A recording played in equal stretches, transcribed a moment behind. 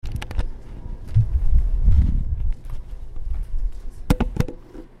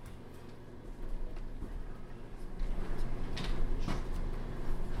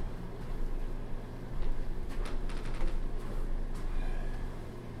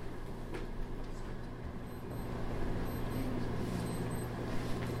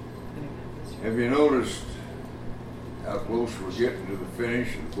Have you noticed how close we're getting to the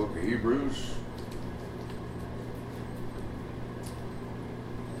finish of the book of Hebrews?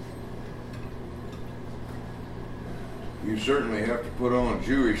 You certainly have to put on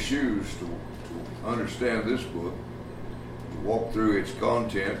Jewish shoes to understand this book, to walk through its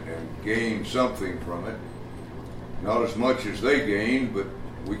content and gain something from it. Not as much as they gained, but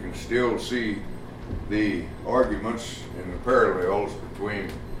we can still see the arguments and the parallels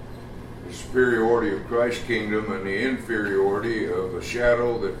between the superiority of Christ's kingdom and the inferiority of a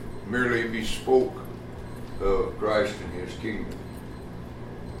shadow that merely bespoke of Christ and his kingdom.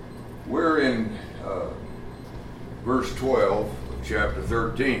 We're in verse 12 of chapter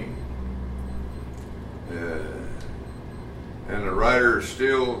 13. And the writer is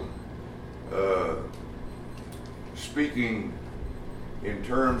still speaking in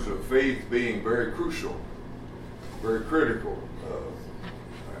terms of faith being very crucial, very critical,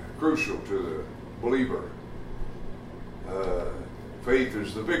 crucial to the believer. Faith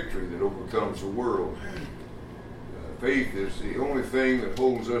is the victory that overcomes the world. Faith is the only thing that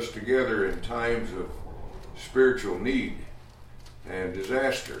holds us together in times of spiritual need and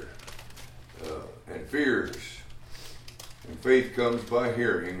disaster and fears. And faith comes by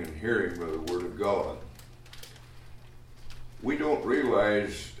hearing, and hearing by the Word of God. We don't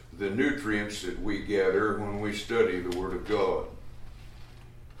realize the nutrients that we gather when we study the Word of God.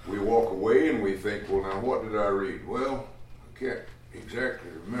 We walk away and we think, well, now what did I read? Well, I can't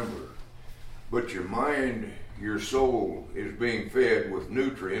exactly remember. But your mind, your soul is being fed with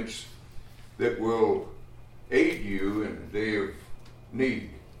nutrients that will aid you in the day of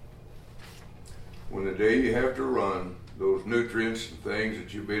need. When the day you have to run, those nutrients and things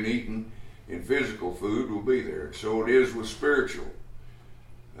that you've been eating in physical food will be there. So it is with spiritual.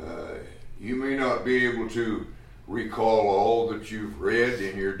 You may not be able to recall all that you've read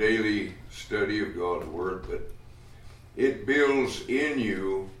in your daily study of God's Word, but it builds in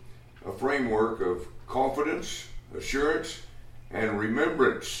you a framework of confidence, assurance, and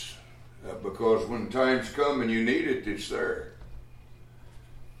remembrance, because when times come and you need it, it's there.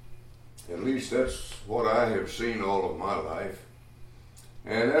 At least that's what I have seen all of my life.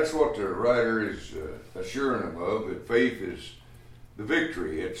 And that's what the writer is assuring them of, that faith is the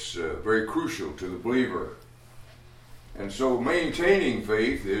victory. It's very crucial to the believer. And so maintaining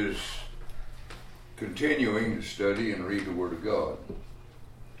faith is continuing to study and read the Word of God.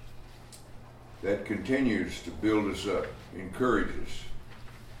 That continues to build us up, encourages.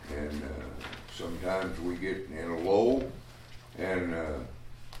 And sometimes we get in a low, and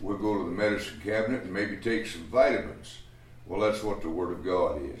we'll go to the medicine cabinet and maybe take some vitamins. Well, that's what the Word of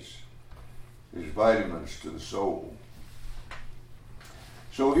God is vitamins to the soul.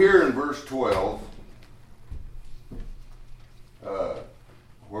 So here in verse 12,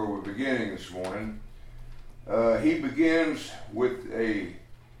 where we're beginning this morning, he begins with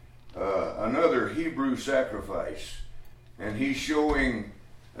another Hebrew sacrifice, and he's showing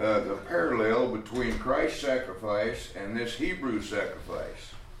the parallel between Christ's sacrifice and this Hebrew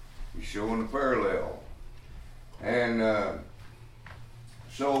sacrifice. He's showing a parallel. And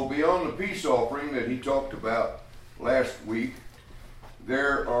so beyond the peace offering that he talked about last week,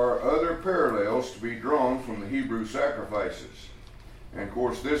 there are other parallels to be drawn from the Hebrew sacrifices. And of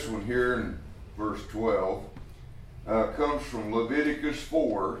course this one here in verse 12 comes from Leviticus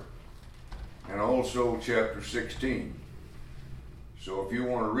 4 and also chapter 16. So if you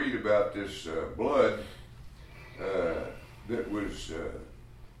want to read about this blood that was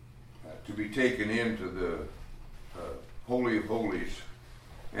to be taken into the Holy of Holies,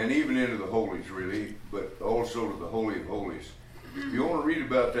 and even into the Holies really, but also to the Holy of Holies. If you want to read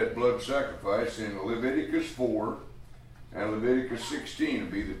about that blood sacrifice in Leviticus 4 and Leviticus 16 will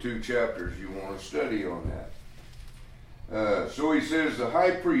be the two chapters you want to study on that. So he says the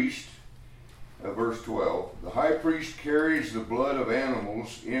high priest, verse 12, the high priest carries the blood of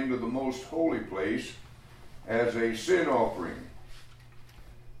animals into the most holy place as a sin offering,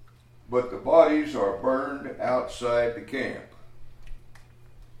 but the bodies are burned outside the camp.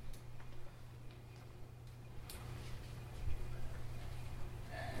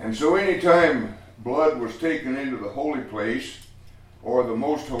 And so anytime blood was taken into the holy place, or the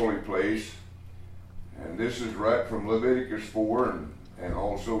most holy place, and this is right from Leviticus 4 and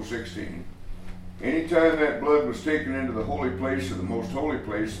also 16, anytime that blood was taken into the holy place or the most holy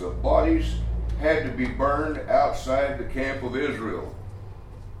place, the bodies had to be burned outside the camp of Israel.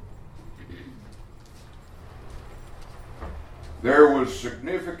 There was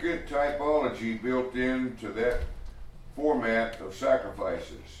significant typology built into that format of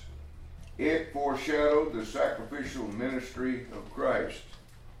sacrifices. It foreshadowed the sacrificial ministry of Christ.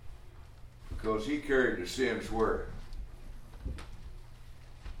 Because he carried the sins where?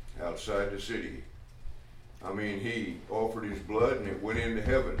 Outside the city. I mean, he offered his blood and it went into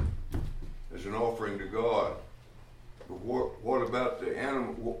heaven as an offering to God. But what about the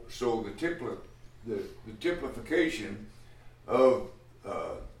animal? So the typification of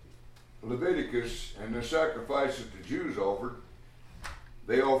Leviticus and the sacrifice that the Jews offered,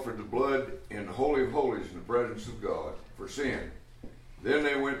 they offered the blood in the Holy of Holies in the presence of God for sin. Then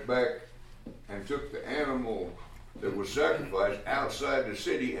they went back and took the animal that was sacrificed outside the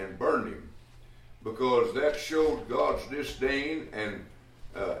city and burned him, because that showed God's disdain and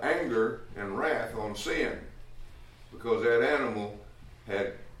anger and wrath on sin. Because that animal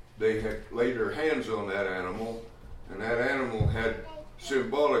they had laid their hands on that animal, and that animal had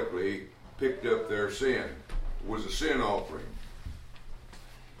symbolically picked up their sin. It was a sin offering.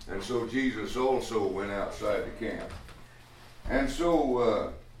 And so Jesus also went outside the camp. And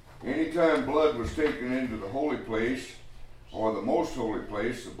so anytime blood was taken into the holy place, or the most holy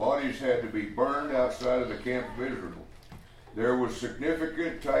place, the bodies had to be burned outside of the camp of Israel. There was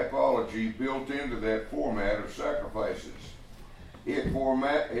significant typology built into that format of sacrifices. It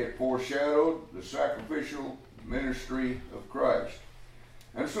foreshadowed the sacrificial ministry of Christ.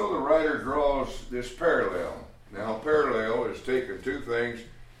 And so the writer draws this parallel. Now, parallel is taking two things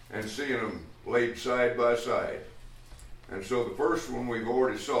and seeing them laid side by side. And so the first one we've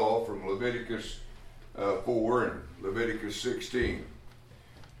already saw from Leviticus 4 and Leviticus 16.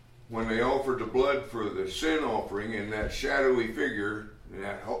 When they offered the blood for the sin offering in that shadowy figure,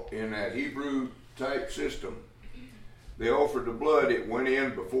 in that Hebrew type system, they offered the blood, it went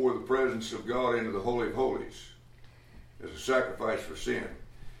in before the presence of God into the Holy of Holies as a sacrifice for sin.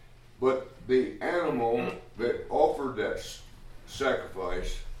 But the animal that offered that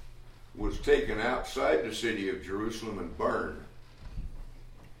sacrifice was taken outside the city of Jerusalem and burned.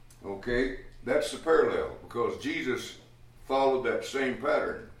 Okay, that's the parallel, because Jesus followed that same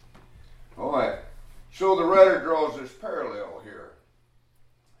pattern. All right, so the writer draws this parallel here.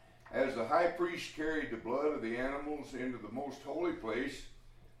 As the high priest carried the blood of the animals into the most holy place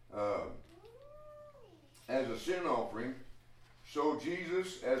as a sin offering, so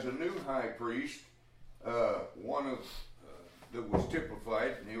Jesus, as a new high priest, one of that was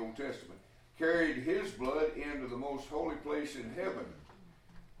typified in the Old Testament, carried his blood into the most holy place in heaven.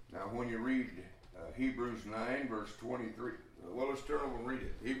 Now, when you read Hebrews 9, verse 23, well, let's turn over and read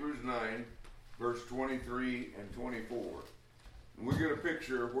it. Hebrews 9, verse 23 and 24. And we get a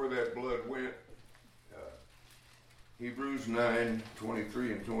picture of where that blood went. Hebrews 9,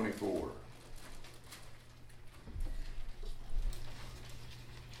 23 and 24.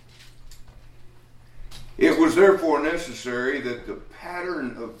 It was therefore necessary that the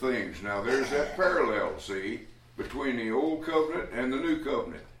pattern of things, now there's that parallel, see, between the old covenant and the new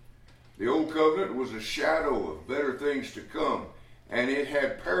covenant. The old covenant was a shadow of better things to come, and it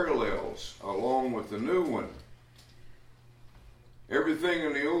had parallels along with the new one. Everything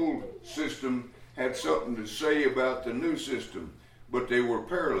in the old system had something to say about the new system, but they were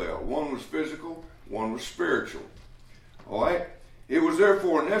parallel. One was physical, one was spiritual. All right? It was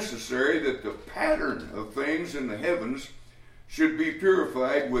therefore necessary that the pattern of things in the heavens should be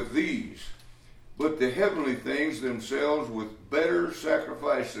purified with these, but the heavenly things themselves with better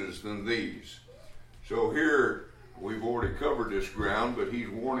sacrifices than these. So here, we've already covered this ground, but he's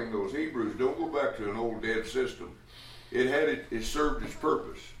warning those Hebrews, don't go back to an old dead system. It served its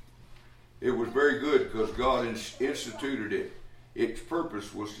purpose. It was very good because God instituted it. Its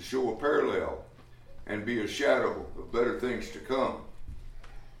purpose was to show a parallel and be a shadow of better things to come.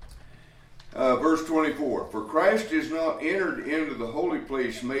 Verse 24, for Christ is not entered into the holy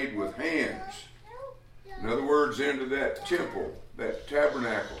place made with hands. In other words, into that temple, that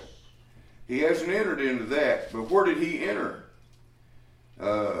tabernacle. He hasn't entered into that, but where did he enter?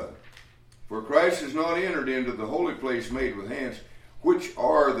 For Christ is not entered into the holy place made with hands, which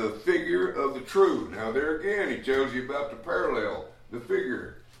are the figure of the true. Now there again, he tells you about the parallel, the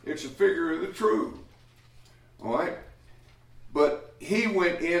figure. It's a figure of the true. All right? But he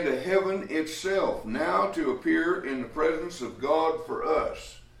went into heaven itself, now to appear in the presence of God for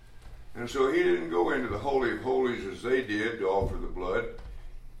us. And so he didn't go into the Holy of Holies as they did to offer the blood.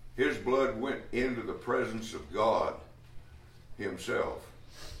 His blood went into the presence of God himself.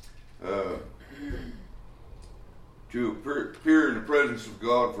 To appear in the presence of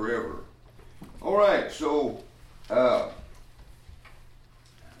God forever. All right, so then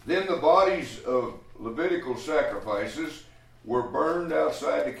the bodies of Levitical sacrifices were burned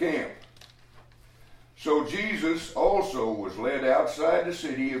outside the camp. So Jesus also was led outside the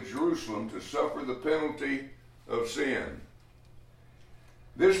city of Jerusalem to suffer the penalty of sin.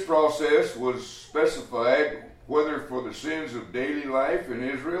 This process was specified whether for the sins of daily life in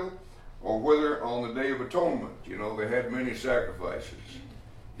Israel or whether on the Day of Atonement. You know, they had many sacrifices,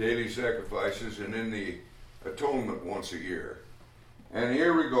 daily sacrifices, and then the atonement once a year. And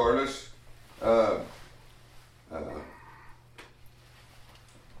irregardless,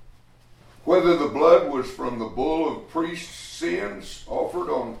 whether the blood was from the bull of priests' sins offered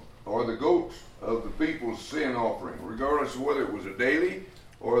on, or the goat of the people's sin offering, regardless of whether it was a daily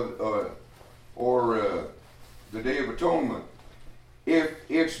or the Day of Atonement, if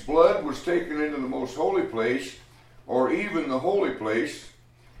its blood was taken into the most holy place, or even the holy place,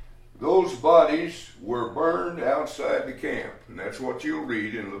 those bodies were burned outside the camp. And that's what you'll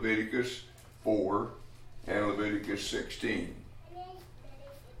read in Leviticus 4 and Leviticus 16.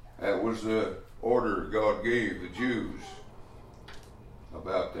 That was the order God gave the Jews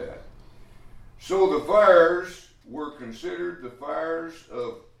about that. So the fires were considered the fires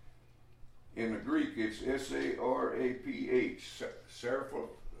of, in the Greek it's S-A-R-A-P-H, Saraph,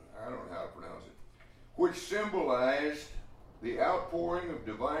 I don't know how to pronounce it, which symbolized the outpouring of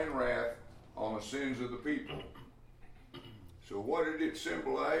divine wrath on the sins of the people. So what did it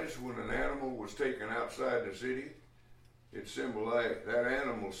symbolize when an animal was taken outside the city? It symbolized, that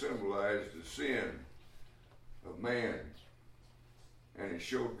animal symbolized the sin of man. And it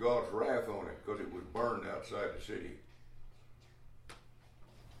showed God's wrath on it because it was burned outside the city.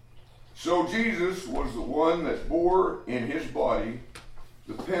 So Jesus was the one that bore in his body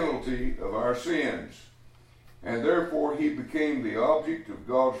the penalty of our sins. And therefore he became the object of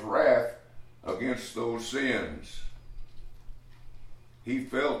God's wrath against those sins. He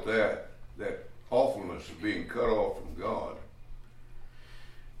felt that awfulness of being cut off from God.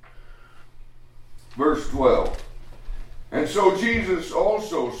 Verse 12. And so Jesus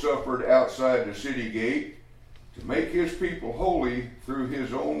also suffered outside the city gate to make his people holy through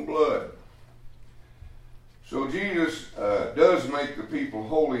his own blood. So Jesus does make the people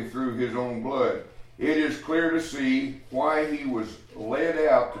holy through his own blood. It is clear to see why he was led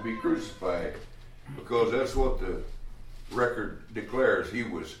out to be crucified, because that's what the record declares. He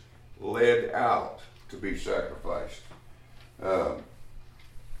was led out to be sacrificed.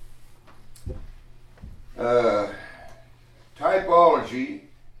 Typology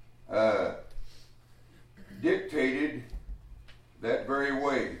dictated that very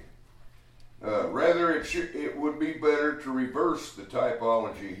way. Rather, it would be better to reverse the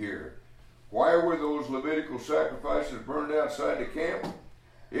typology here. Why were those Levitical sacrifices burned outside the camp?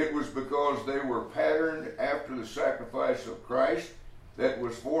 It was because they were patterned after the sacrifice of Christ that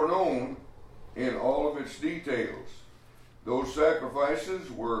was foreknown in all of its details. Those sacrifices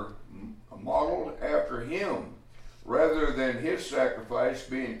were modeled after him, rather than his sacrifice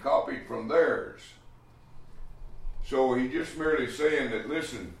being copied from theirs. So he's just merely saying that,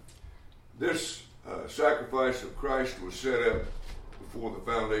 listen, this sacrifice of Christ was set up before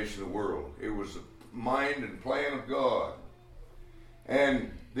the foundation of the world. It was the mind and plan of God. And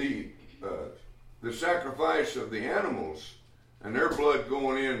the sacrifice of the animals and their blood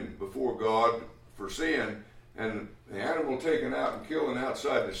going in before God for sin, and the animal taken out and killed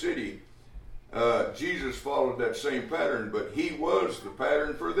outside the city, Jesus followed that same pattern, but he was the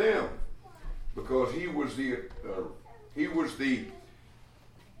pattern for them, because he was the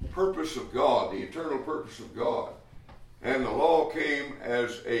purpose of God, the eternal purpose of God. And the law came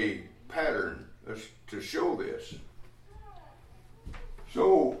as a pattern to show this.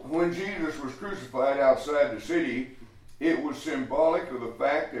 So when Jesus was crucified outside the city, it was symbolic of the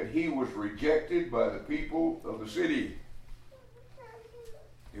fact that he was rejected by the people of the city.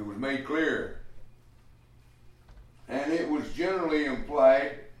 It was made clear. And it was generally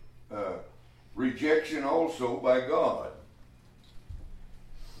implied rejection also by God.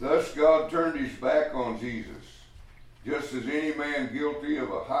 Thus God turned his back on Jesus. Just as any man guilty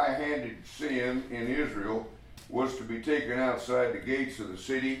of a high-handed sin in Israel was to be taken outside the gates of the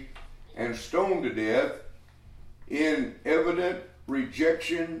city and stoned to death in evident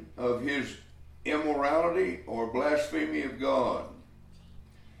rejection of his immorality or blasphemy of God.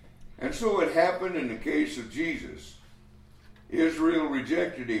 And so it happened in the case of Jesus. Israel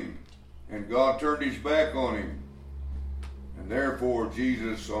rejected him, and God turned his back on him. And therefore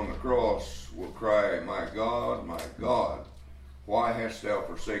Jesus on the cross will cry, my God, why hast thou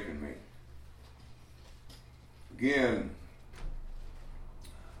forsaken me? Again,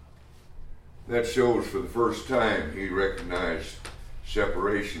 that shows for the first time he recognized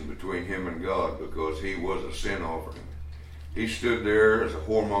separation between him and God, because he was a sin offering. He stood there as a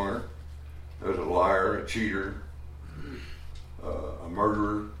whoremonger, as a liar, a cheater, a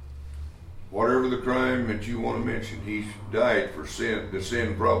murderer, Whatever the crime that you want to mention, he died for sin, the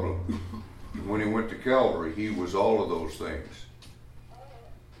sin problem. When he went to Calvary, he was all of those things.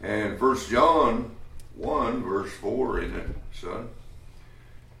 And 1 John 1, verse 4, isn't it, son?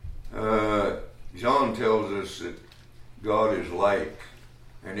 John tells us that God is light,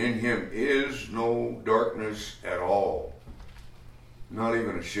 and in him is no darkness at all. Not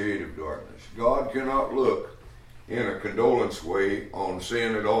even a shade of darkness. God cannot look in a condolence way on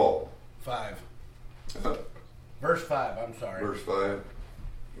sin at all. 5. Verse 5, I'm sorry. Verse 5.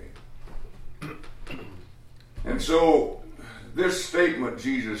 Okay. And so, this statement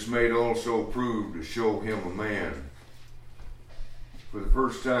Jesus made also proved to show him a man for the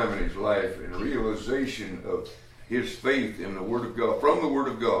first time in his life in realization of his faith in the Word of God. From the Word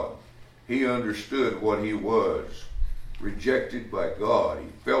of God, he understood what he was, rejected by God. He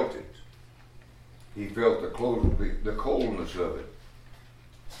felt it. He felt the coldness of it.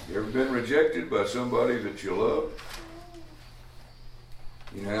 You ever been rejected by somebody that you love?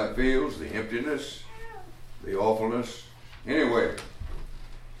 You know how it feels, the emptiness, the awfulness. Anyway,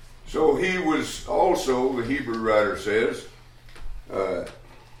 so he was also, the Hebrew writer says,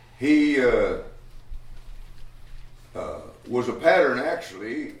 he was a pattern,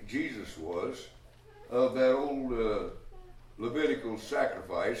 actually, Jesus was, of that old Levitical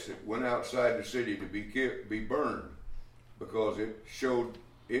sacrifice that went outside the city to be burned, because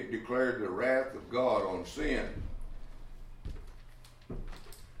it declared the wrath of God on sin.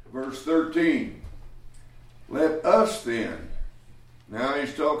 Verse 13, let us then, now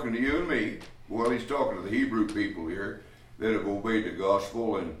he's talking to you and me, well, he's talking to the Hebrew people here that have obeyed the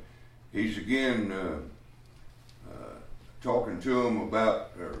gospel, and he's again talking to them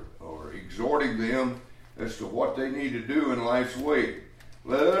about, or exhorting them as to what they need to do in life's way.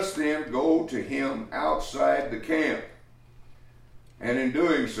 Let us then go to him outside the camp, and in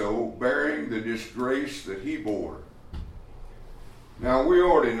doing so, bearing the disgrace that he bore. Now, we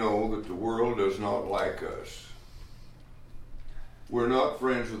already know that the world does not like us. We're not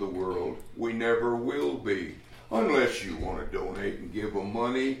friends with the world. We never will be, unless you want to donate and give them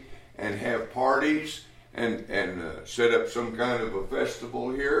money and have parties and set up some kind of a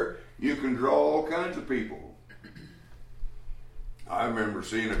festival here. You can draw all kinds of people. I remember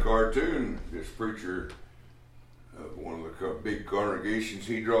seeing a cartoon. This preacher of one of the big congregations,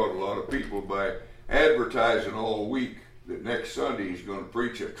 he drawed a lot of people by advertising all week that next Sunday he's going to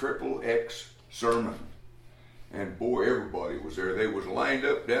preach a triple X sermon. And boy, everybody was there. They was lined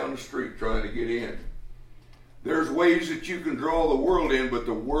up down the street trying to get in. There's ways that you can draw the world in, but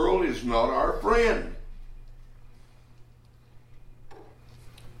the world is not our friend.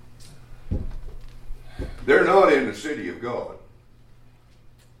 They're not in the city of God.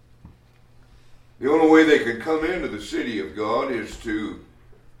 The only way they can come into the city of God is to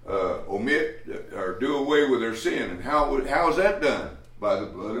omit or do away with their sin. And how's that done? By the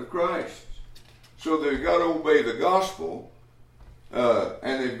blood of Christ. So they've got to obey the gospel,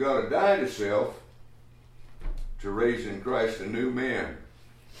 and they've got to die to self to raise in Christ a new man.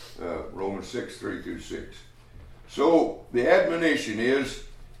 Romans 6, 3-6. So the admonition is,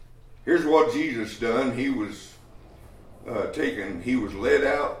 here's what Jesus done. He was he was led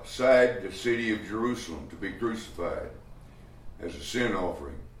outside the city of Jerusalem to be crucified as a sin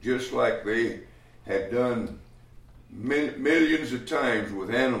offering, just like they had done millions of times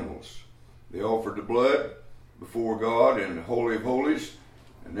with animals. They offered the blood before God in the Holy of Holies,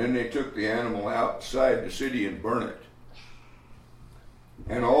 and then they took the animal outside the city and burned it.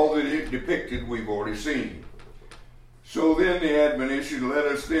 And all that it depicted we've already seen. So then the admonition, let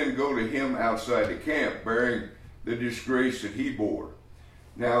us then go to him outside the camp, bearing the disgrace that he bore.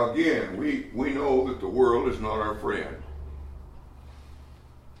 Now again, we know that the world is not our friend.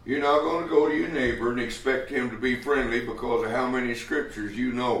 You're not going to go to your neighbor and expect him to be friendly because of how many scriptures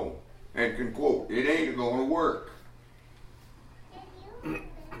you know and can quote. It ain't going to work.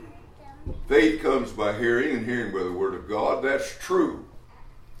 Faith comes by hearing, and hearing by the word of God. That's true.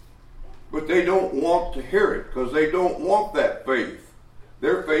 But they don't want to hear it because they don't want that faith.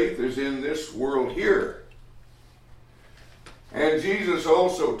 Their faith is in this world here. And Jesus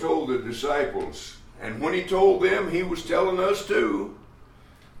also told the disciples, and when he told them, he was telling us too.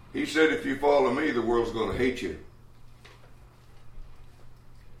 He said, if you follow me, the world's going to hate you.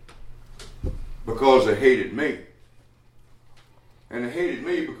 Because they hated me. And they hated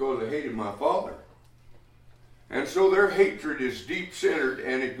me because they hated my Father. And so their hatred is deep-centered,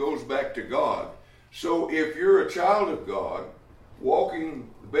 and it goes back to God. So if you're a child of God, walking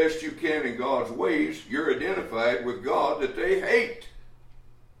the best you can in God's ways, you're identified with God that they hate.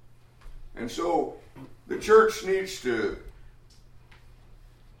 And so the church needs to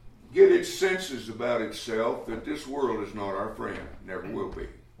get its senses about itself that this world is not our friend, never will be.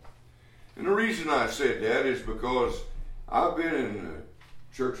 And the reason I said that is because I've been in the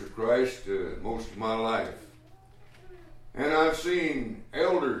Church of Christ most of my life. And I've seen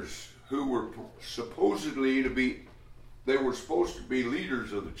elders who were supposedly they were supposed to be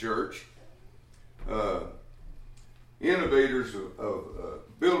leaders of the church, innovators of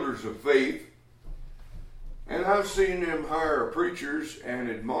builders of faith. And I've seen them hire preachers and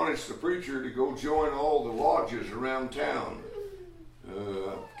admonish the preacher to go join all the lodges around town.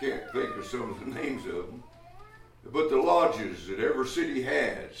 I can't think of some of the names of them. But the lodges that every city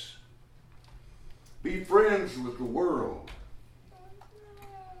has. Be friends with the world.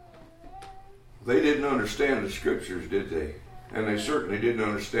 They didn't understand the scriptures, did they? And they certainly didn't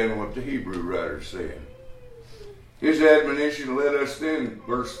understand what the Hebrew writer said. His admonition led us then,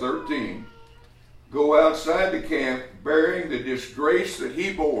 verse 13, go outside the camp bearing the disgrace that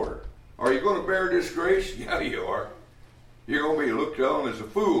he bore. Are you going to bear disgrace? Yeah, you are. You're going to be looked on as a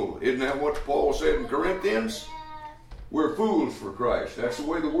fool. Isn't that what Paul said in Corinthians? We're fools for Christ. That's the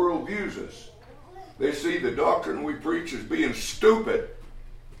way the world views us. They see the doctrine we preach as being stupid.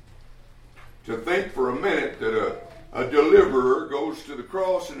 To think for a minute that a deliverer goes to the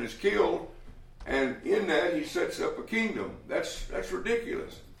cross and is killed, and in that he sets up a kingdom. That's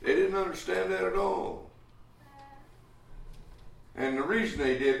ridiculous. They didn't understand that at all. And the reason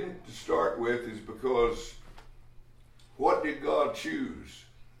they didn't, to start with, is because what did God choose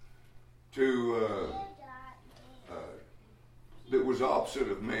that was opposite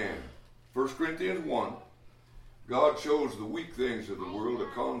of man? 1 Corinthians 1, God chose the weak things of the world to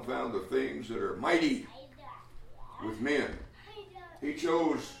confound the things that are mighty with men. He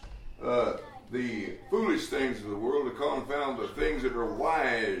chose the foolish things of the world to confound the things that are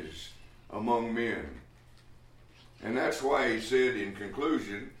wise among men. And that's why he said in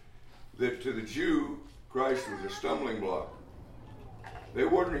conclusion that to the Jew, Christ was a stumbling block. They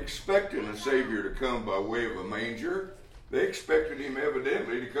weren't expecting a Savior to come by way of a manger. They expected him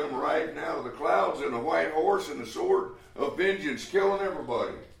evidently to come riding out of the clouds in a white horse and a sword of vengeance, killing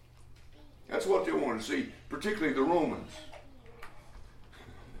everybody. That's what they wanted to see, particularly the Romans.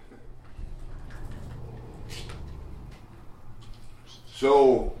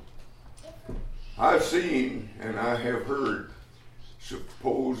 So, I've seen and I have heard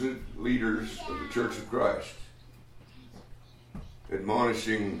supposed leaders of the Church of Christ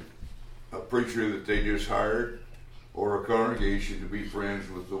admonishing a preacher that they just hired or a congregation to be friends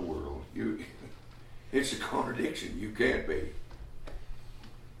with the world. It's a contradiction. You can't be.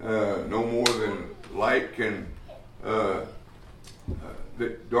 No more than light can, that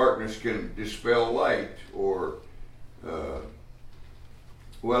darkness can dispel light, or,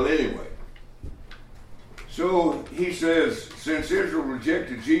 well, anyway. So he says, since Israel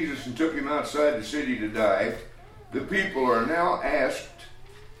rejected Jesus and took him outside the city to die, the people are now asked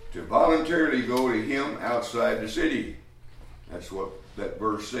to voluntarily go to him outside the city. That's what that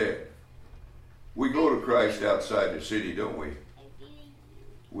verse said. We go to Christ outside the city, don't we?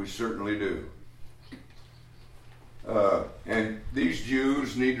 We certainly do. And these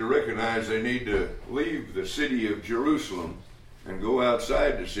Jews need to recognize they need to leave the city of Jerusalem and go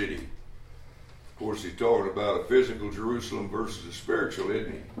outside the city. Of course, he's talking about a physical Jerusalem versus a spiritual,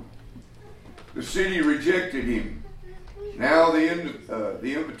 isn't he? The city rejected him. Now the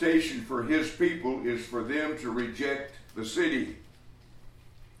invitation for his people is for them to reject the city.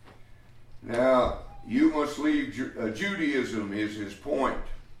 Now, you must leave Judaism is his point.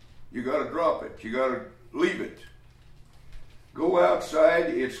 You got to drop it. You got to leave it. Go outside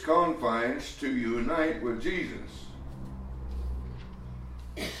its confines to unite with Jesus.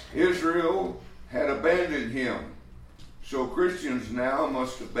 Israel had abandoned him, so Christians now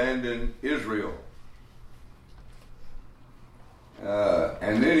must abandon Israel.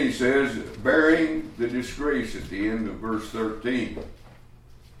 And then he says, bearing the disgrace at the end of verse 13.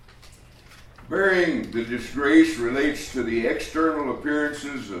 Bearing the disgrace relates to the external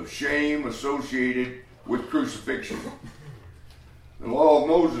appearances of shame associated with crucifixion. The law of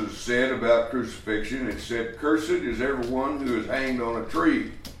Moses said about crucifixion, it said, cursed is everyone who is hanged on a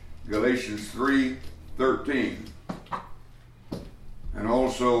tree. Galatians 3:13. And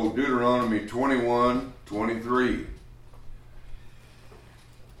also Deuteronomy 21:23.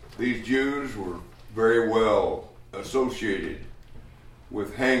 These Jews were very well associated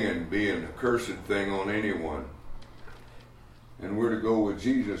with hanging being a cursed thing on anyone. And we're to go with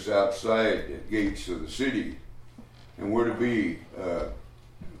Jesus outside the gates of the city. And we're to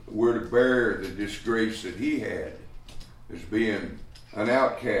bear the disgrace that he had as being an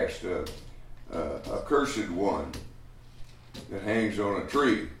outcast, a cursed one that hangs on a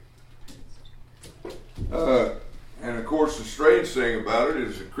tree. And of course, the strange thing about it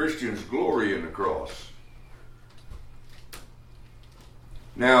is that Christians glory in the cross.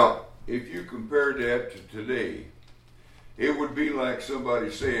 Now, if you compare that to today, it would be like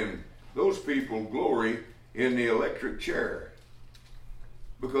somebody saying, those people glory in the electric chair.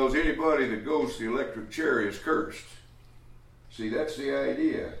 Because anybody that goes to the electric chair is cursed. See, that's the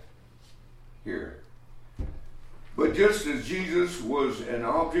idea here. But just as Jesus was an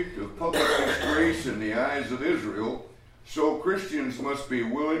object of public disgrace in the eyes of Israel, so Christians must be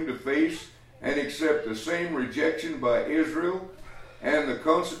willing to face and accept the same rejection by Israel and the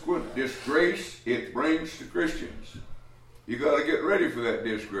consequent disgrace it brings to Christians. You got to get ready for that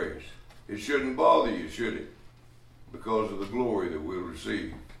disgrace. It shouldn't bother you, should it? Because of the glory that we'll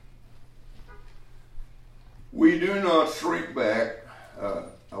receive. We do not shrink back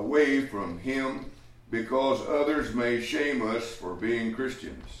away from Him because others may shame us for being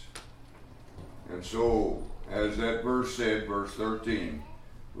Christians. And so, as that verse said, verse 13,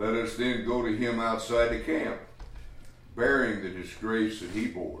 let us then go to Him outside the camp, bearing the disgrace that He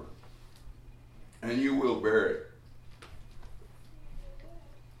bore. And you will bear it.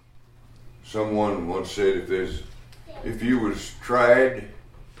 Someone once said, if you was tried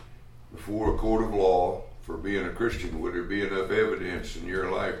before a court of law for being a Christian, would there be enough evidence in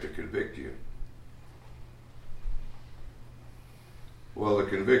your life to convict you? Well, the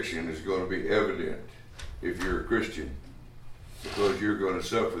conviction is going to be evident if you're a Christian, because you're going to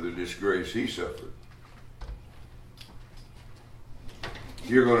suffer the disgrace He suffered.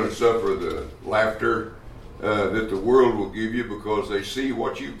 You're going to suffer the laughter that the world will give you because they see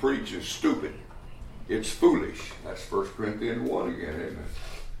what you preach is stupid. It's foolish. That's 1 Corinthians 1 again, isn't it?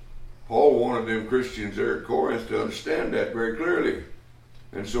 Paul wanted them Christians there at Corinth to understand that very clearly.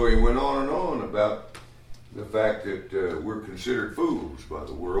 And so he went on and on about the fact that we're considered fools by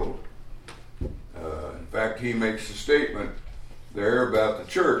the world. In fact, he makes a statement there about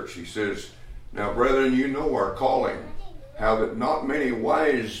the church. He says, now, brethren, you know our calling, how that not many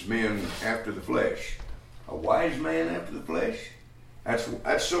wise men after the flesh. A wise man after the flesh?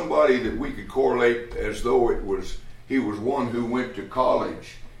 That's somebody that we could correlate as though he was one who went to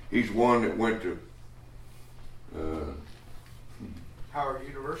college. He's one that went to Howard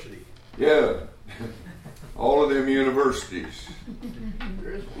University. Yeah. All of them universities.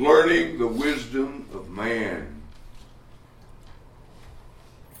 Learning the wisdom of man.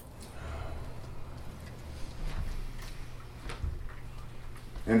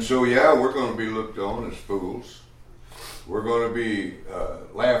 And so, yeah, we're going to be looked on as fools. We're going to be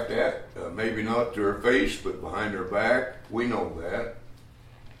laughed at, maybe not to our face, but behind our back. We know that.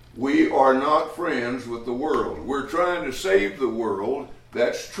 We are not friends with the world. We're trying to save the world.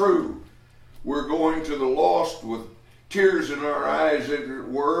 That's true. We're going to the lost with tears in our eyes, as it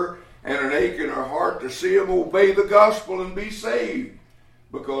were, and an ache in our heart to see them obey the gospel and be saved,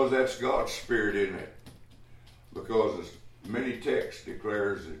 because that's God's Spirit in it. Because as many texts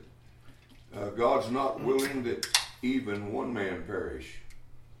declares that God's not willing that even one man perish.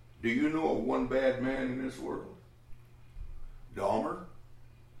 Do you know of one bad man in this world? Dahmer?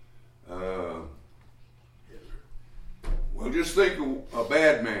 Well, just think of a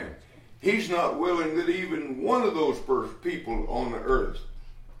bad man. He's not willing that even one of those people on the earth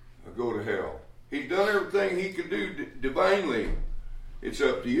go to hell. He's done everything he could do divinely. It's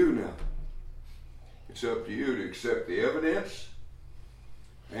up to you now. It's up to you to accept the evidence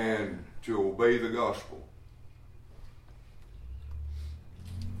and to obey the gospel.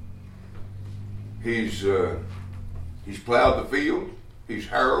 He's plowed the field. He's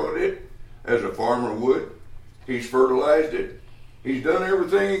harrowed it as a farmer would. He's fertilized it. He's done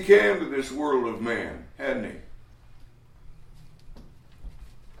everything he can to this world of man, hadn't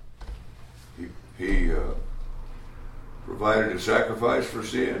he? He provided a sacrifice for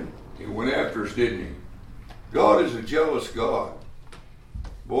sin. He went after us, didn't he? God is a jealous God.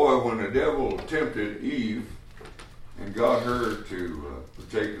 Boy, when the devil tempted Eve and got her to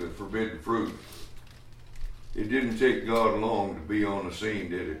partake of the forbidden fruit, it didn't take God long to be on the scene,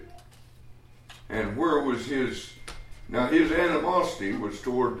 did it? And where was his... Now, his animosity was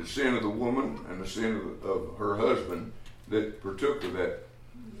toward the sin of the woman and the sin of her husband that partook of that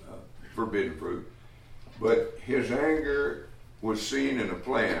forbidden fruit. But his anger was seen in a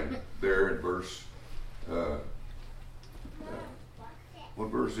plan there in verse... what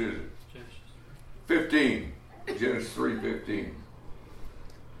verse is it? Genesis 15. Genesis 3:15.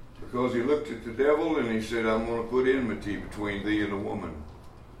 Because he looked at the devil and he said, I'm going to put enmity between thee and the woman.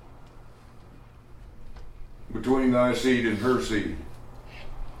 Between thy seed and her seed.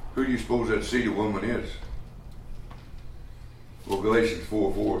 Who do you suppose that seed of woman is? Well, Galatians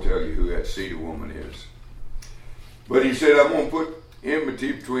 4:4 tell you who that seed of woman is. But he said, I'm going to put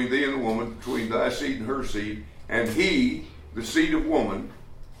enmity between thee and the woman, between thy seed and her seed. And he, the seed of woman,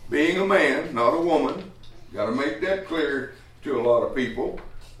 being a man, not a woman, got to make that clear to a lot of people.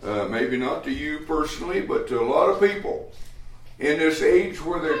 Maybe not to you personally, but to a lot of people. In this age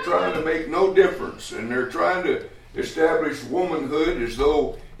where they're trying to make no difference, and they're trying to establish womanhood as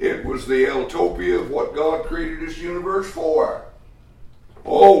though it was the utopia of what God created this universe for.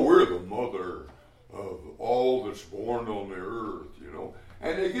 Oh, we're the mother of all that's born on the earth, you know.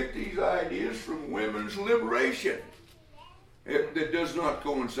 And they get these ideas from women's liberation. That does not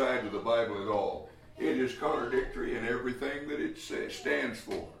coincide with the Bible at all. It is contradictory in everything that it stands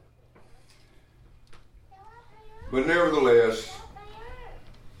for. But nevertheless,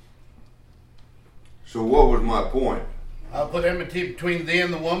 so what was my point? I'll put enmity between thee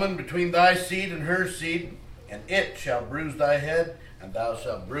and the woman, between thy seed and her seed, and it shall bruise thy head, and thou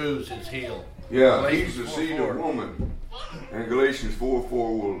shalt bruise his heel. Yeah, Galatians he's the 4:4. seed of woman. And Galatians 4:4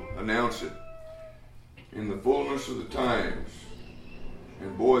 will announce it. In the fullness of the times.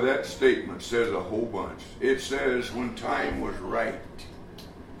 And boy, that statement says a whole bunch. It says when time was right.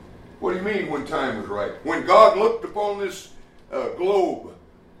 What do you mean when time was right? When God looked upon this globe,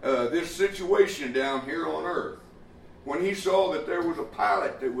 this situation down here on earth, when he saw that there was a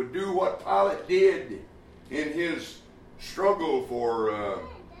Pilate that would do what Pilate did in his struggle for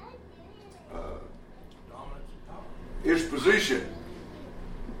his position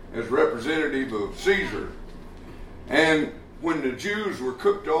as representative of Caesar. And when the Jews were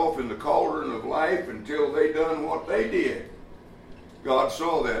cooked off in the cauldron of life until they done what they did, God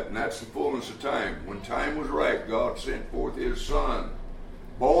saw that, and that's the fullness of time. When time was right, God sent forth his Son,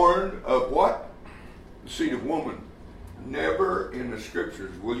 born of what? The seed of woman. Never in the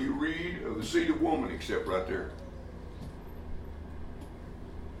scriptures will you read of the seed of woman except right there.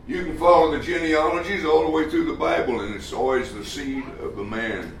 You can follow the genealogies all the way through the Bible, and it's always the seed of the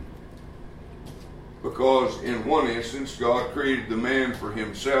man. Because in one instance, God created the man for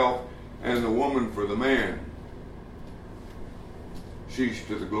himself and the woman for the man. She's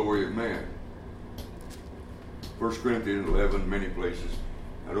to the glory of man. 1 Corinthians 11, many places.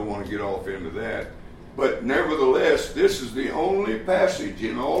 I don't want to get off into that. But nevertheless, this is the only passage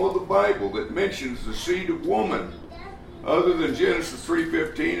in all of the Bible that mentions the seed of woman, other than Genesis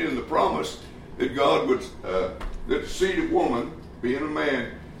 3:15 and the promise that God would, that the seed of woman, being a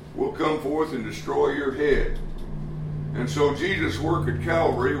man, will come forth and destroy your head. And so Jesus' work at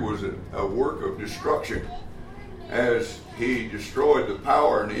Calvary was a work of destruction, as he destroyed the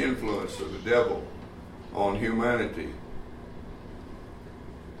power and the influence of the devil on humanity.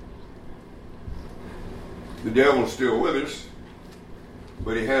 The devil's still with us,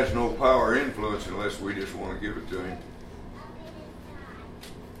 but he has no power or influence unless we just want to give it to him.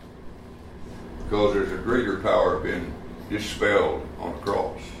 Because there's a greater power been dispelled on the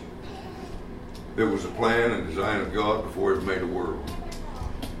cross. There was a plan and design of God before he made the world.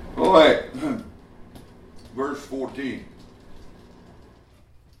 All right, verse 14.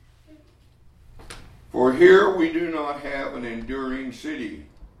 For here we do not have an enduring city,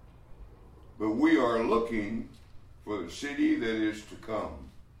 but we are looking for the city that is to come.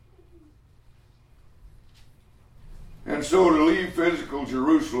 And so to leave physical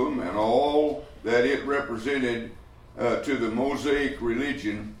Jerusalem and all that it represented to the Mosaic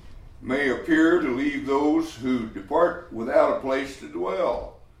religion may appear to leave those who depart without a place to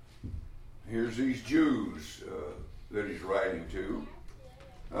dwell. Here's these Jews that he's writing to.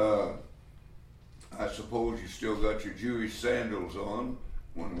 I suppose you still got your Jewish sandals on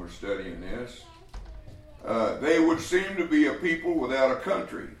when we're studying this. They would seem to be a people without a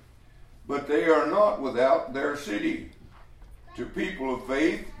country, but they are not without their city. To people of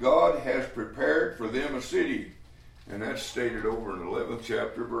faith, God has prepared for them a city. And that's stated over in the 11th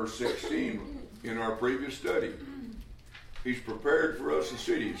chapter, verse 16, in our previous study. He's prepared for us a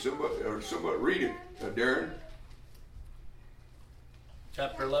city. Somebody read it, Darren.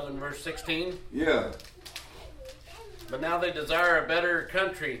 Chapter 11, verse 16. Yeah. But now they desire a better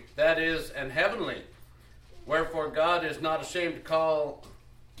country, that is, an heavenly. Wherefore God is not ashamed to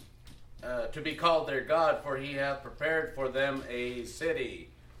be called their God, for he hath prepared for them a city.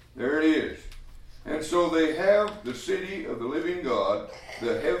 There it is. And so they have the city of the living God,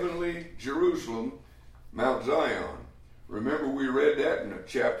 the heavenly Jerusalem, Mount Zion. Remember we read that in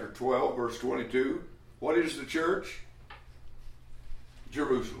chapter 12, verse 22. What is the church?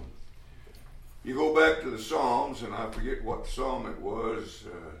 Jerusalem. You go back to the Psalms, and I forget what psalm it was.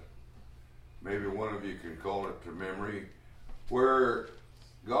 Maybe one of you can call it to memory, where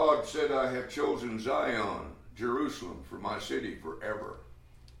God said, I have chosen Zion, Jerusalem, for my city forever.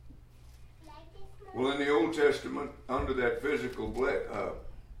 Well, in the Old Testament, under that physical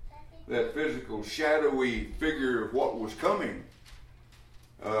shadowy figure of what was coming,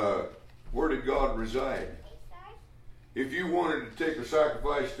 where did God reside? If you wanted to take a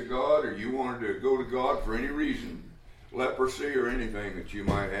sacrifice to God, or you wanted to go to God for any reason, leprosy or anything that you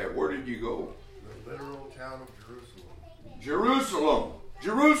might have, where did you go? The literal town of Jerusalem. Jerusalem.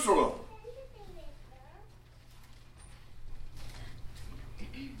 Jerusalem.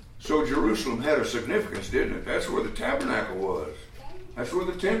 So Jerusalem had a significance, didn't it? That's where the tabernacle was. That's where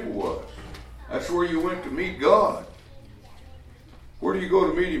the temple was. That's where you went to meet God. Where do you go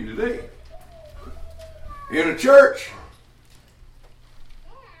to meet Him today? In a church.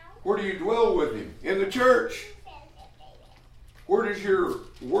 Where do you dwell with Him? In the church. Where does your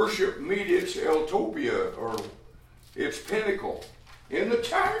worship meet its Eltopia or its pinnacle? In the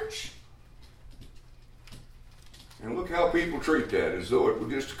church. And look how people treat that, as though it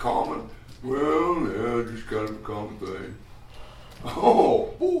was just a common, well, yeah, just kind of a common thing.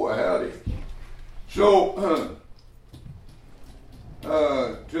 Oh, boy, howdy. So,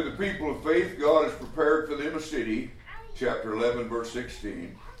 to the people of faith, God has prepared for them a city, chapter 11, verse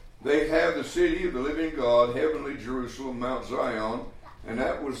 16. They have the city of the living God, heavenly Jerusalem, Mount Zion, and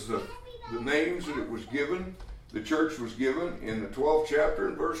that was the names that it was given, the church was given in the 12th chapter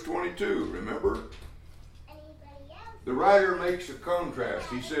and verse 22, remember? The writer makes a contrast.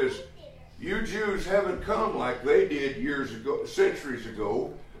 He says, you Jews haven't come like they did years ago, centuries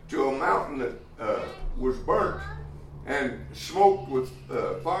ago, to a mountain that was burnt and smoked with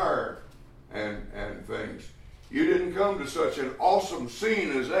fire and things. You didn't come to such an awesome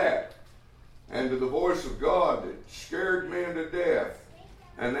scene as that, and to the voice of God that scared men to death.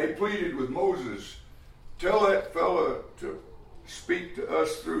 And they pleaded with Moses, tell that fella to speak to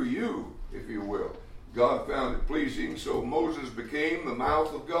us through you, if you will. God found it pleasing, so Moses became the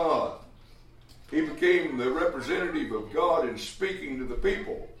mouth of God. He became the representative of God in speaking to the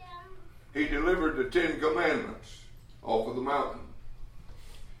people. He delivered the 10 Commandments off of the mountain.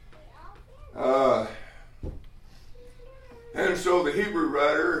 And so the Hebrew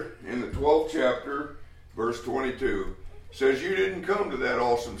writer in the 12th chapter, verse 22, says, you didn't come to that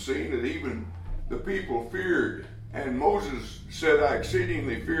awesome scene that even the people feared. And Moses said, I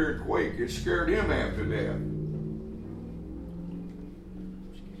exceedingly feared and quake. It scared him half to death.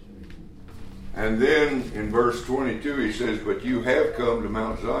 And then in verse 22 he says, but you have come to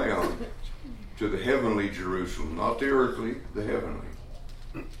Mount Zion, to the heavenly Jerusalem, not the earthly, the heavenly,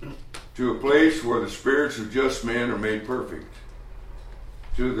 to a place where the spirits of just men are made perfect,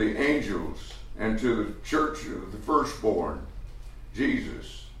 to the angels and to the church of the firstborn,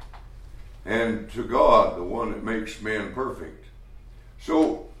 Jesus, and to God, the one that makes men perfect.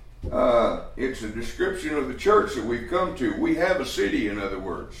 So it's a description of the church that we've come to. We have a city, in other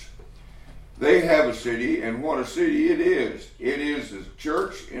words. They have a city, and what a city it is. It is a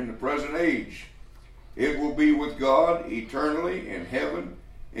church in the present age. It will be with God eternally in heaven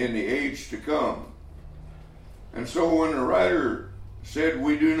in the age to come. And so when the writer said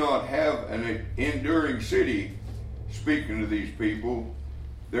we do not have an enduring city, speaking to these people,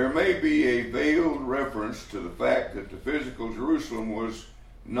 there may be a veiled reference to the fact that the physical Jerusalem was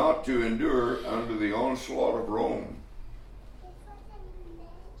not to endure under the onslaught of Rome.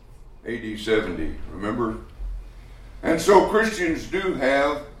 AD 70, remember? And so Christians do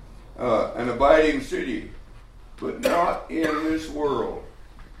have an abiding city, but not in this world.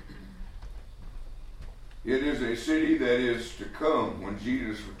 It is a city that is to come when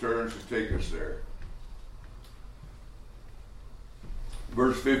Jesus returns to take us there.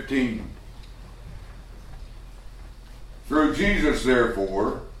 Verse 15. Through Jesus,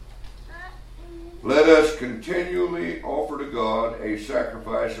 therefore, let us continually offer to God a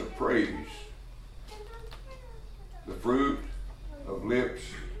sacrifice of praise, the fruit of lips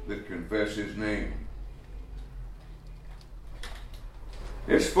that confess His name.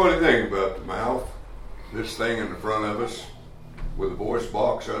 It's a funny thing about the mouth, this thing in the front of us with a voice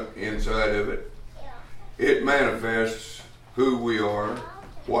box inside of it. It manifests who we are,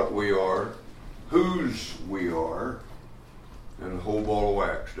 what we are, whose we are, and a whole ball of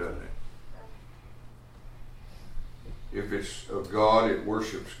wax, doesn't it? If it's of God, it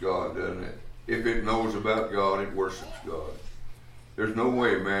worships God, doesn't it? If it knows about God, it worships God. There's no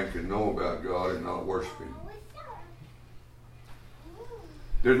way a man can know about God and not worship Him.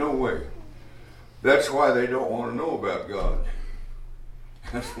 There's no way. That's why they don't want to know about God.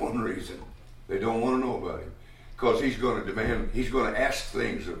 That's one reason. They don't want to know about Him. Because He's going to demand, He's going to ask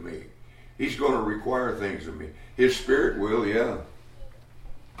things of me. He's going to require things of me. His Spirit will, yeah.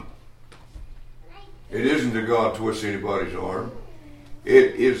 It isn't that God twists anybody's arm.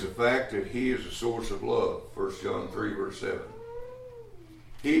 It is the fact that he is the source of love. 1 John 3, verse 7.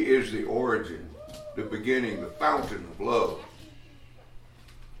 He is the origin, the beginning, the fountain of love.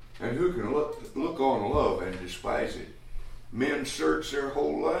 And who can look on love and despise it? Men search their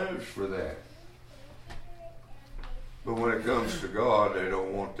whole lives for that. But when it comes to God, they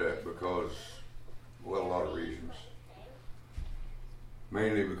don't want that because, well, a lot of reasons.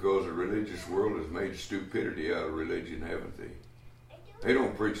 Mainly because the religious world has made stupidity out of religion, haven't they? They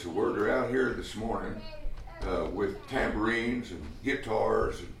don't preach the word. They're out here this morning with tambourines and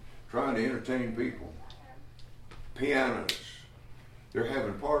guitars and trying to entertain people. Pianos. They're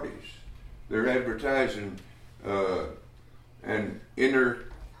having parties. They're advertising and in their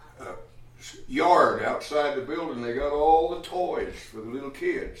yard outside the building they got all the toys for the little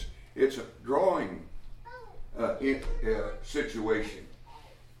kids. It's a drawing situation.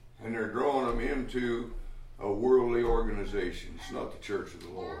 And they're drawing them into a worldly organization. It's not the church of the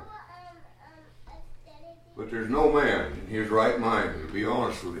Lord. But there's no man in his right mind, to be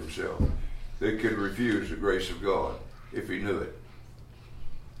honest with himself, that could refuse the grace of God if he knew it.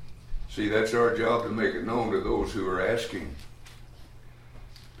 See, that's our job, to make it known to those who are asking.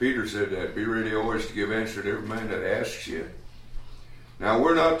 Peter said that, be ready always to give answer to every man that asks you. Now,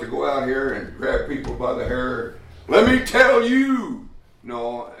 we're not to go out here and grab people by the hair. Let me tell you.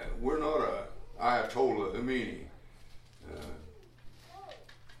 No, we're not a Ayatollah Khomeini.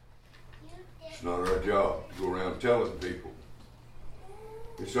 It's not our job to go around telling people.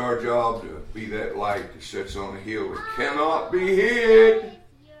 It's our job to be that light that sits on a hill that cannot be hid.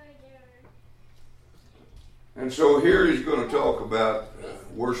 And so here he's going to talk about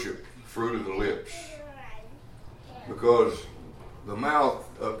worship, fruit of the lips. Because the mouth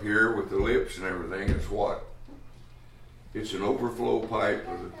up here with the lips and everything is what? It's an overflow pipe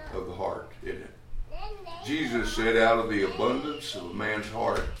of the heart, isn't it? Jesus said, out of the abundance of a man's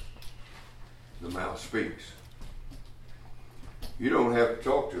heart, the mouth speaks. You don't have to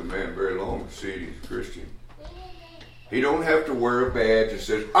talk to a man very long to see he's a Christian. He don't have to wear a badge that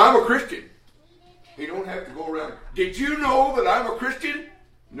says, I'm a Christian. He don't have to go around, did you know that I'm a Christian?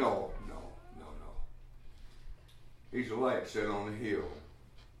 No. He's a light set on the hill.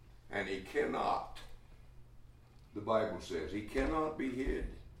 And he cannot, the Bible says, he cannot be hid.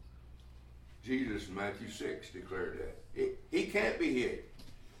 Jesus in Matthew 6 declared that. He can't be hid.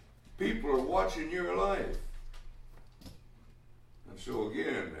 People are watching your life. And so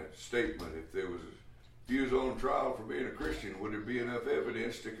again, that statement, if you was on trial for being a Christian, would there be enough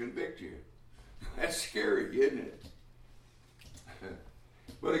evidence to convict you? That's scary, isn't it?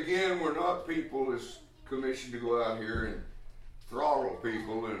 But again, we're not people that's commissioned to go out here and throttle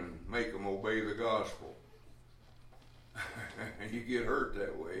people and make them obey the gospel. And you get hurt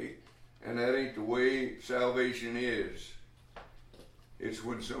that way. And that ain't the way salvation is. It's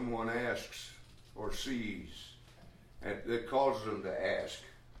when someone asks or sees and that causes them to ask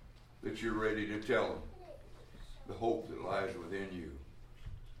that you're ready to tell them the hope that lies within you.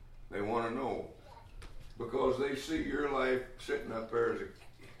 They want to know because they see your life sitting up there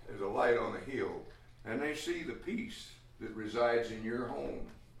as a light on a hill, and they see the peace that resides in your home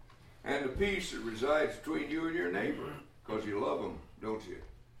and the peace that resides between you and your neighbor because you love them, don't you?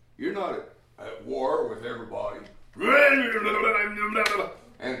 You're not at war with everybody. And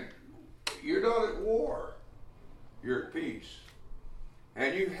you're not at war. You're at peace.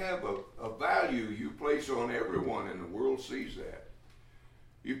 And you have a value you place on everyone, and the world sees that.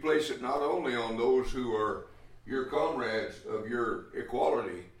 You place it not only on those who are your comrades of your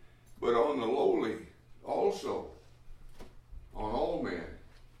equality, but on the lowly also. On all men.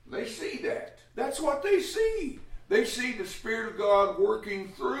 They see that. That's what they see. They see the Spirit of God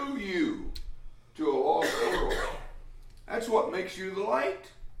working through you to a lost world. That's what makes you the light.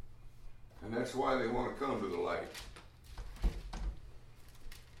 And that's why they want to come to the light.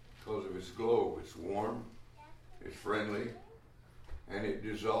 Because of its glow. It's warm, it's friendly, and it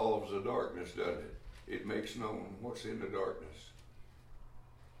dissolves the darkness, doesn't it? It makes known what's in the darkness.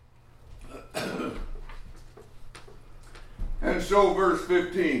 And so verse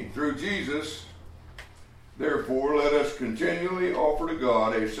 15, through Jesus, therefore let us continually offer to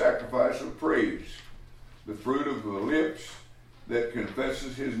God a sacrifice of praise, the fruit of the lips that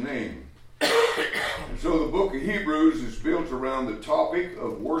confesses his name. And so the book of Hebrews is built around the topic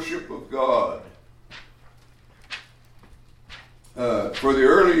of worship of God. For the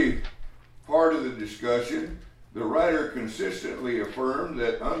early part of the discussion, the writer consistently affirmed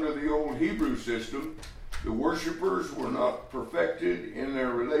that under the old Hebrew system, the worshipers were not perfected in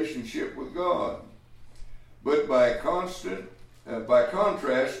their relationship with God. But by contrast,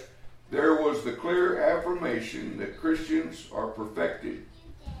 there was the clear affirmation that Christians are perfected.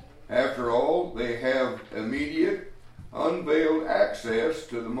 After all, they have immediate, unveiled access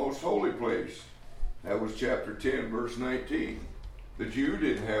to the most holy place. That was chapter 10, verse 19. The Jew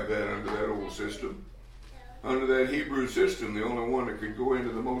didn't have that under that old system. Under that Hebrew system, the only one that could go into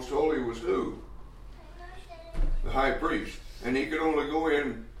the most holy was who? The high priest. And he could only go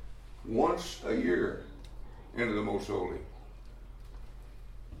in once a year into the most holy.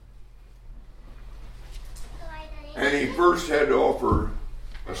 And he first had to offer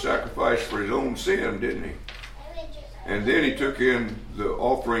a sacrifice for his own sin, didn't he? And then he took in the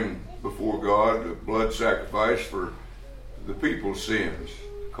offering before God, the blood sacrifice for the people's sins,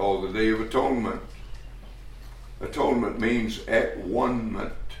 called the Day of Atonement. Atonement means at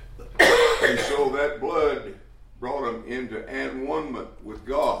one-ment. And so that blood brought him into at-one-ment with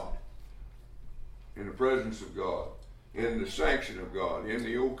God, in the presence of God, in the sanction of God, in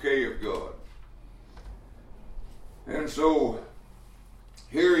the okay of God. And so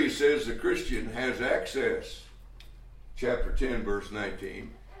here he says the Christian has access, chapter 10, verse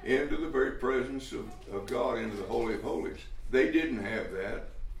 19, into the very presence of God, into the Holy of Holies. They didn't have that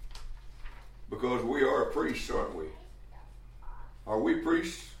because we are priests, aren't we? Are we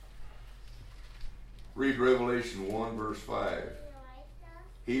priests? Read Revelation 1, verse 5.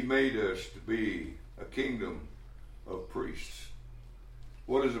 He made us to be a kingdom of priests.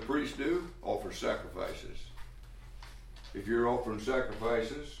 What does a priest do? Offer sacrifices. If you're offering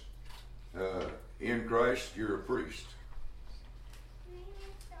sacrifices in Christ, you're a priest.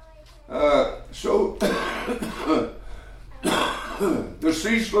 So the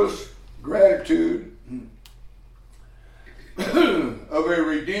ceaseless gratitude of a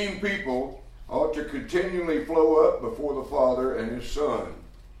redeemed people ought to continually flow up before the Father and His Son.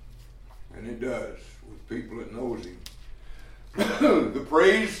 And it does with people that knows Him. The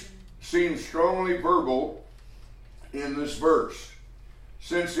praise seems strongly verbal in this verse,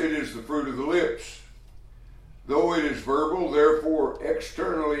 since it is the fruit of the lips. Though it is verbal, therefore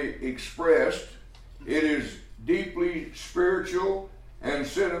externally expressed, it is deeply spiritual and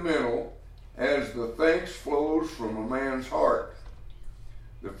sentimental as the thanks flows from a man's heart.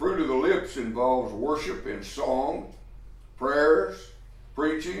 The fruit of the lips involves worship in song, prayers,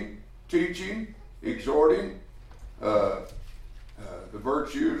 preaching, teaching, exhorting, the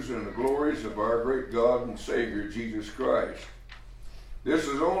virtues and the glories of our great God and Savior, Jesus Christ. This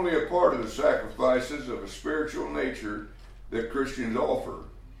is only a part of the sacrifices of a spiritual nature that Christians offer.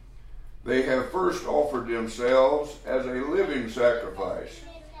 They have first offered themselves as a living sacrifice.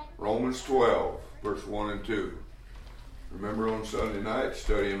 Romans 12, verse 1 and 2. Remember on Sunday night,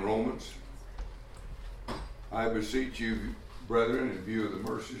 studying Romans? I beseech you, brethren, in view of the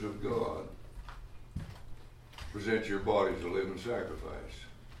mercies of God, present your bodies a living sacrifice,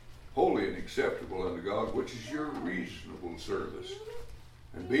 holy and acceptable unto God, which is your reasonable service.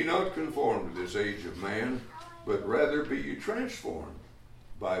 And be not conformed to this age of man, but rather be ye transformed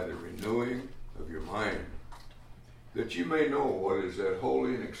by the renewing of your mind, that you may know what is that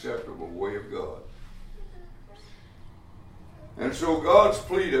holy and acceptable way of God. And so God's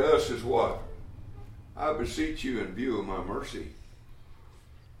plea to us is what? I beseech you in view of my mercy.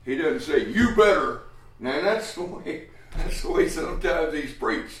 He doesn't say, you better. Now that's the way sometimes he's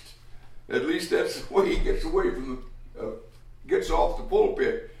preached. At least that's the way he gets away from gets off the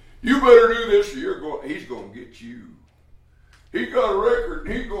pulpit. You better do this or he's going to get you. He got a record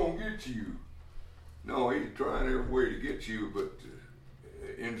and he's going to get you. No, he's trying every way to get you, but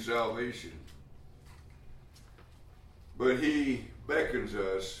in salvation. But he beckons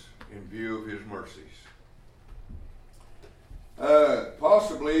us in view of his mercies.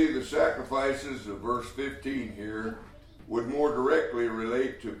 Possibly the sacrifices of verse 15 here would more directly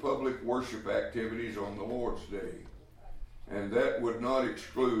relate to public worship activities on the Lord's Day. And that would not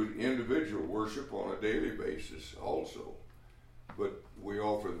exclude individual worship on a daily basis also. But we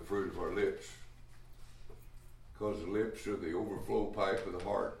offer the fruit of our lips, because the lips are the overflow pipe of the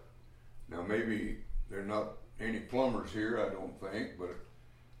heart. Now maybe there are not any plumbers here, I don't think, but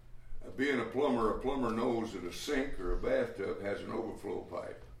being a plumber knows that a sink or a bathtub has an overflow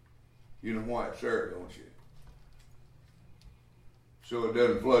pipe. You know why it's there, don't you? So it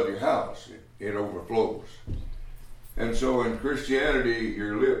doesn't flood your house, it overflows. And so in Christianity,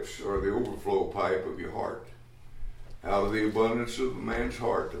 your lips are the overflow pipe of your heart. Out of the abundance of a man's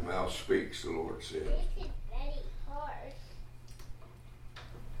heart, the mouth speaks, the Lord said. This is very hard.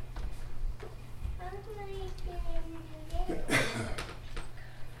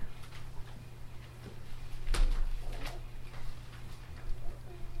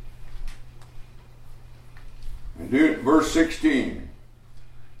 And verse 16.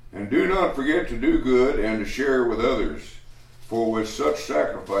 And do not forget to do good and to share with others, for with such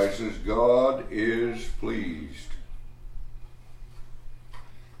sacrifices God is pleased.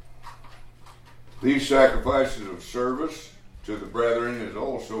 These sacrifices of service to the brethren is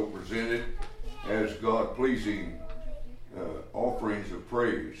also presented as God-pleasing offerings of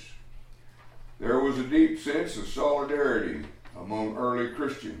praise. There was a deep sense of solidarity among early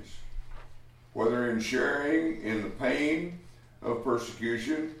Christians, whether in sharing in the pain of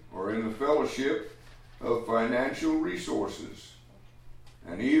persecution or in the fellowship of financial resources,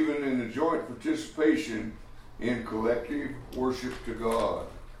 and even in the joint participation in collective worship to God.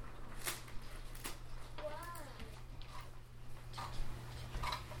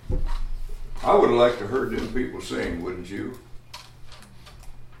 I would have liked to heard them people sing, wouldn't you?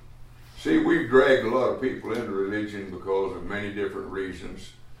 See, we've dragged a lot of people into religion because of many different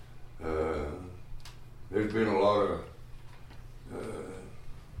reasons. There's been a lot of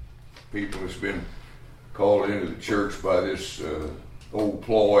people that's been called into the church by this old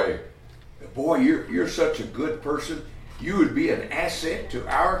ploy. Boy, you're such a good person. You would be an asset to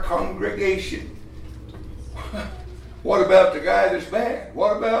our congregation. What about the guy that's bad?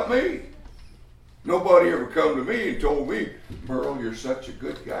 What about me? Nobody ever come to me and told me, Merle, you're such a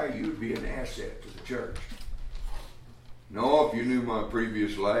good guy, you'd be an asset to the church. No, if you knew my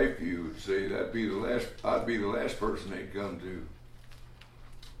previous life, you would say I'd be the last person they'd come to.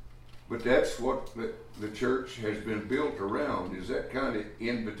 But that's what the church has been built around, is that kind of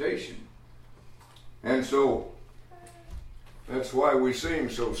invitation. And so, that's why we sing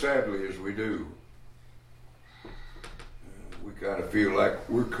so sadly as we do. We kind of feel like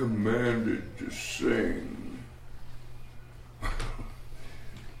we're commanded to sing.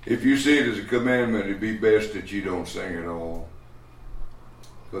 If you see it as a commandment, it'd be best that you don't sing at all.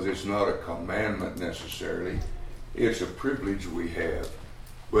 Because it's not a commandment necessarily. It's a privilege we have.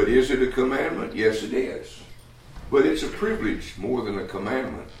 But is it a commandment? Yes, it is. But it's a privilege more than a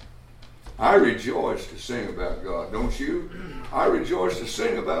commandment. I rejoice to sing about God, don't you? I rejoice to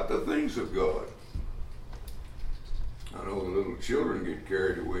sing about the things of God. I know the little children get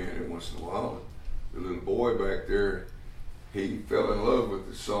carried away in it once in a while. The little boy back there, he fell in love with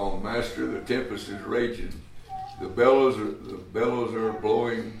the song, Master, the tempest is raging. The bellows are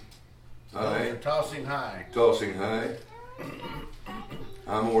blowing high. Tossing high. Tossing high.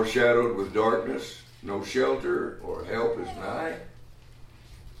 I'm overshadowed with darkness. No shelter or help is nigh.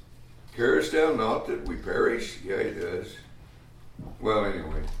 Carest thou not that we perish? Yeah, he does. Well,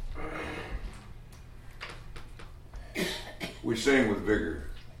 anyway. We sing with vigor.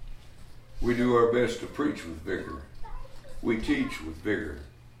 We do our best to preach with vigor. We teach with vigor.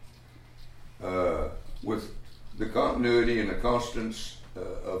 With the continuity and the constance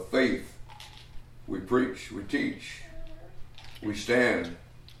of faith, we preach, we teach, we stand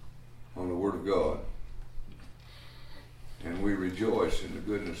on the Word of God, and we rejoice in the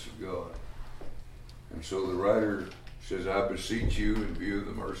goodness of God. And so the writer says, I beseech you in view of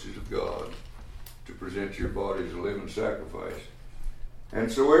the mercies of God to present your body as a living sacrifice.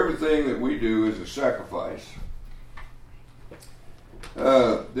 And so everything that we do is a sacrifice.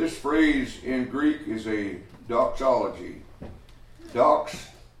 This phrase in Greek is a doxology. Dox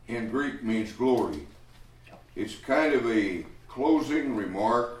in Greek means glory. It's kind of a closing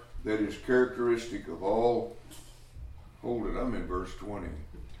remark that is characteristic of all. Hold it, I'm in verse 20.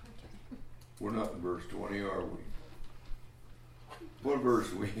 We're not in verse 20, are we? What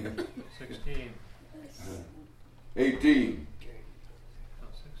verse are we in? 16. 18.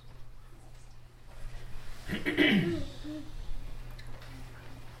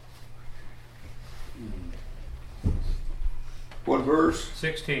 What verse?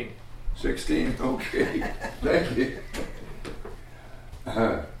 16. 16? Okay. Thank you.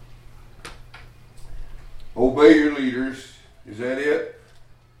 Obey your leaders. Is that it?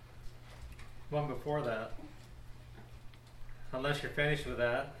 One before that. Unless you're finished with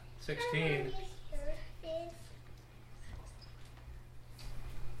that. 16.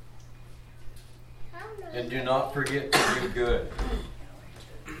 And do not forget to do good.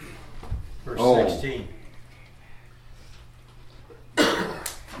 Verse Oh. 16.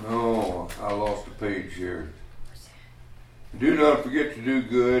 No, I lost a page here. Do not forget to do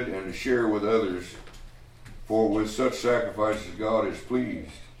good and to share with others, for with such sacrifices God is pleased.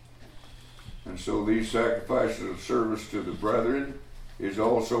 And so these sacrifices of service to the brethren is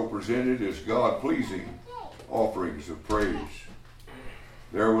also presented as God-pleasing offerings of praise.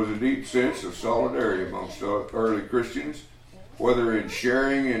 There was a deep sense of solidarity amongst early Christians, whether in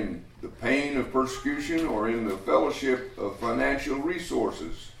sharing in the pain of persecution or in the fellowship of financial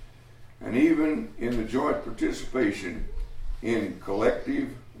resources, and even in the joint participation in collective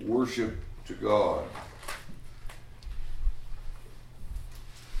worship to God.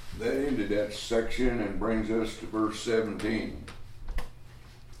 That ended that section and brings us to verse 17.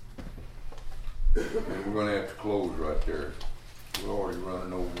 And we're going to have to close right there. We're already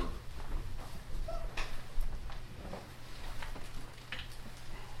running over.